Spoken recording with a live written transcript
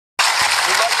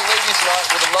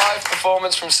tonight with a live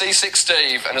performance from Seasick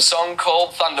Steve and a song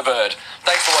called Thunderbird.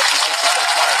 Thanks for watching Spicks and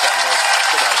Specks. My name's Dan Mills.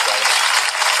 Good night, Australia.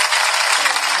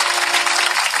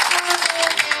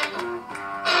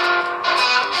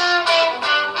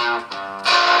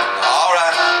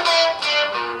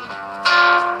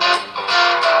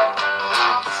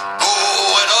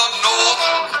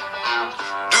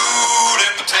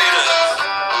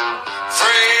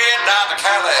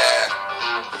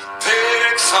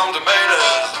 Some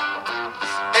tomatoes,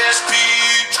 SP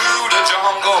to the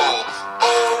jungle,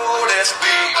 old SP,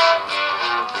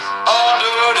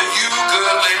 under the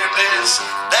ukuleles,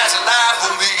 that's a life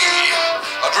for me.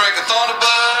 I drink a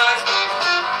Thunderbird,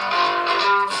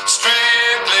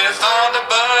 strictly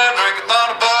Thunderbird, drink a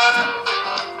Thunderbird,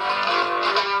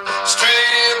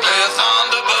 strictly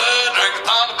Thunderbird, drink a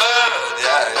Thunderbird,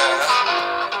 yeah, yeah.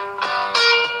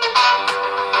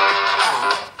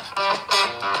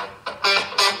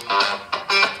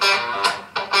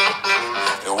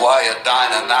 While you're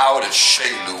dining out at Chez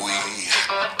Louis,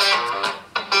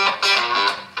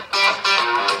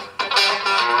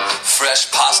 fresh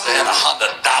pasta and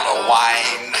 $100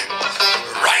 wine.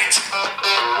 Right.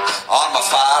 On my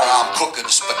fire I'm cooking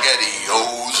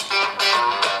SpaghettiOs.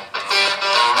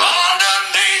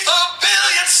 Underneath a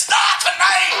billion star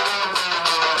tonight,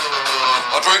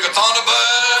 I drink a Thunderbird.